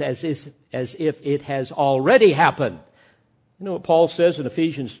 it is as if it has already happened. You know what Paul says in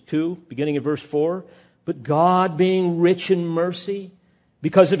Ephesians 2, beginning in verse 4? But God, being rich in mercy,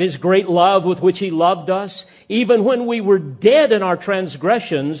 because of His great love with which He loved us, even when we were dead in our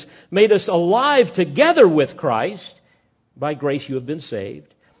transgressions, made us alive together with Christ. By grace you have been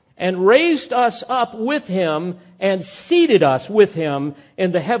saved. And raised us up with Him and seated us with Him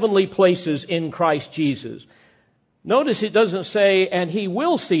in the heavenly places in Christ Jesus. Notice it doesn't say, and He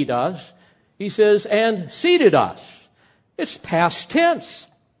will seat us. He says, and seated us. It's past tense,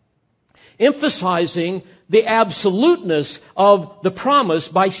 emphasizing the absoluteness of the promise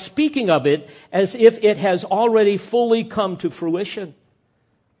by speaking of it as if it has already fully come to fruition.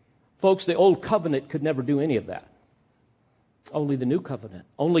 Folks, the old covenant could never do any of that. Only the new covenant.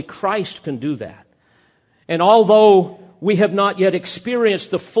 Only Christ can do that. And although we have not yet experienced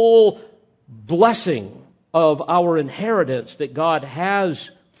the full blessing of our inheritance that God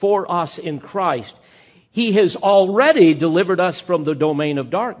has for us in Christ, He has already delivered us from the domain of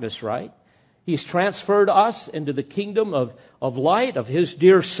darkness, right? He's transferred us into the kingdom of light, of His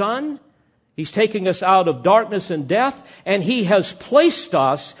dear Son. He's taking us out of darkness and death, and He has placed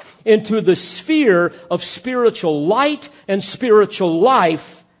us into the sphere of spiritual light and spiritual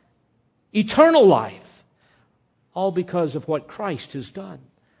life, eternal life, all because of what Christ has done.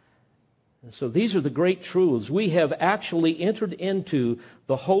 And so these are the great truths. We have actually entered into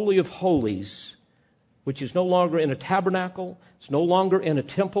the Holy of Holies, which is no longer in a tabernacle, it's no longer in a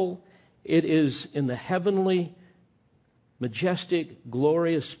temple. It is in the heavenly, majestic,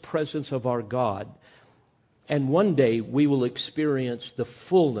 glorious presence of our God. And one day we will experience the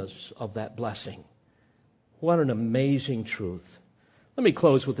fullness of that blessing. What an amazing truth. Let me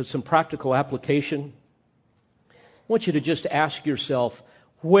close with some practical application. I want you to just ask yourself,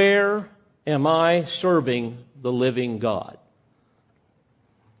 where am I serving the living God?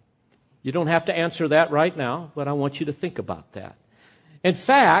 You don't have to answer that right now, but I want you to think about that. In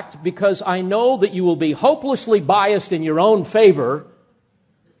fact, because I know that you will be hopelessly biased in your own favor,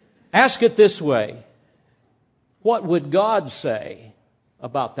 ask it this way. What would God say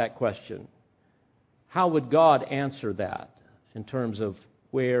about that question? How would God answer that in terms of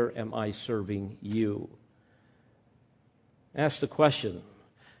where am I serving you? Ask the question,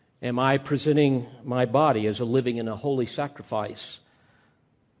 am I presenting my body as a living and a holy sacrifice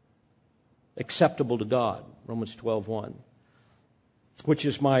acceptable to God? Romans 12:1, which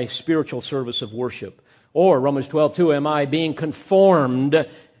is my spiritual service of worship. Or Romans 12:2, am I being conformed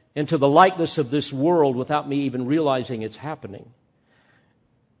into the likeness of this world without me even realizing it's happening?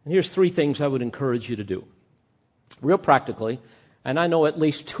 And here's 3 things I would encourage you to do. Real practically, and I know at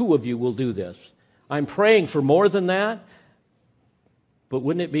least 2 of you will do this. I'm praying for more than that, but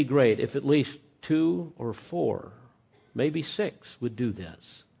wouldn't it be great if at least 2 or 4, maybe 6 would do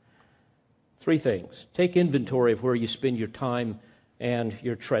this? 3 things. Take inventory of where you spend your time and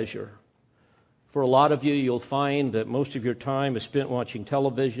your treasure. For a lot of you, you'll find that most of your time is spent watching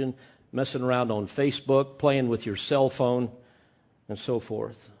television, messing around on Facebook, playing with your cell phone, and so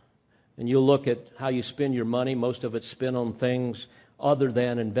forth. And you'll look at how you spend your money. Most of it's spent on things other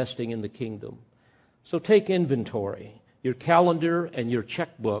than investing in the kingdom. So take inventory. Your calendar and your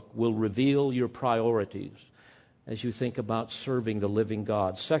checkbook will reveal your priorities as you think about serving the living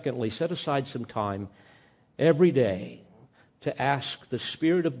God. Secondly, set aside some time every day to ask the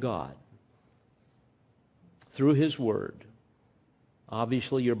Spirit of God through His Word.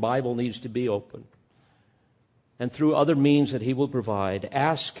 Obviously, your Bible needs to be open. And through other means that He will provide,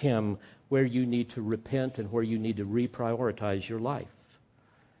 ask Him where you need to repent and where you need to reprioritize your life.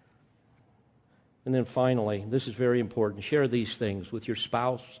 And then finally, this is very important, share these things with your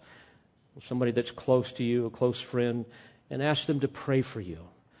spouse, somebody that's close to you, a close friend, and ask them to pray for you.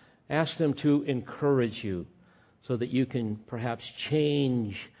 Ask them to encourage you so that you can perhaps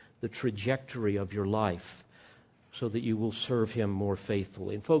change the trajectory of your life so that you will serve Him more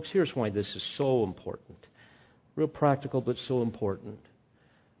faithfully. And folks, here's why this is so important. Real practical, but so important.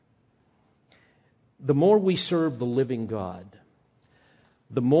 The more we serve the living God,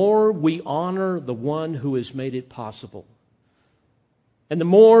 the more we honor the one who has made it possible. And the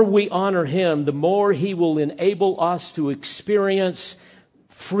more we honor Him, the more He will enable us to experience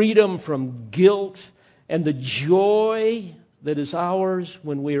freedom from guilt and the joy that is ours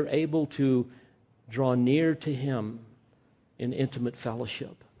when we are able to draw near to Him in intimate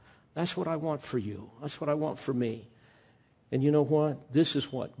fellowship. That's what I want for you. That's what I want for me. And you know what? This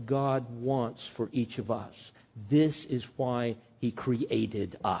is what God wants for each of us. This is why He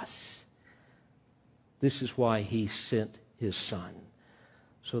created us. This is why He sent His Son,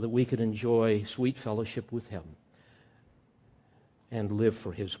 so that we could enjoy sweet fellowship with Him and live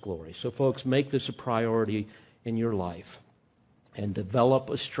for His glory. So folks, make this a priority in your life and develop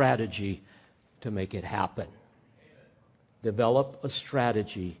a strategy to make it happen. Develop a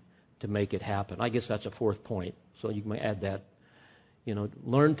strategy to make it happen. I guess that's a 4th point, so you may add that.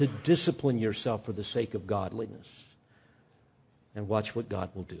 Learn to discipline yourself for the sake of godliness and watch what God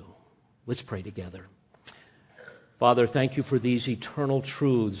will do. Let's pray together. Father, thank You for these eternal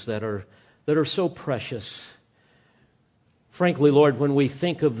truths that are so precious. Frankly, Lord, when we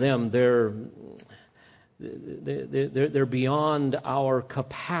think of them, they're beyond our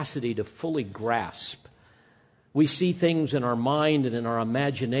capacity to fully grasp. We see things in our mind and in our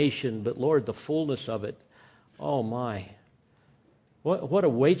imagination, but Lord, the fullness of it, oh my. What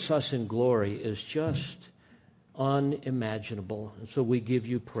awaits us in glory is just unimaginable. And so we give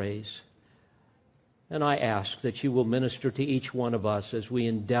You praise. And I ask that You will minister to each one of us as we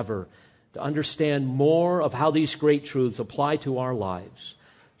endeavor to understand more of how these great truths apply to our lives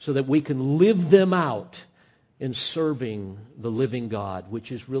so that we can live them out in serving the living God,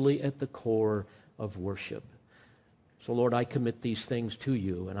 which is really at the core of worship. So, Lord, I commit these things to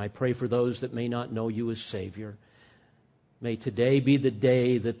You, and I pray for those that may not know You as Savior. May today be the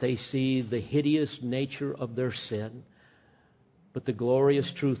day that they see the hideous nature of their sin, but the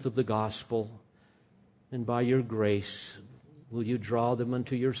glorious truth of the gospel. And by Your grace, will You draw them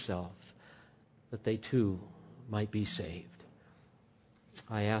unto Yourself, that they too might be saved.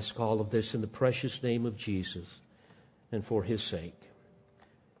 I ask all of this in the precious name of Jesus and for His sake.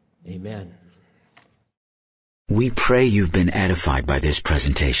 Amen. We pray you've been edified by this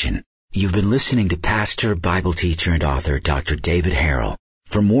presentation. You've been listening to pastor, Bible teacher, and author Dr. David Harrell.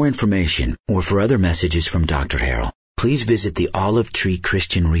 For more information or for other messages from Dr. Harrell, please visit the Olive Tree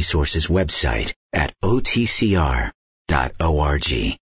Christian Resources website at otcr.org.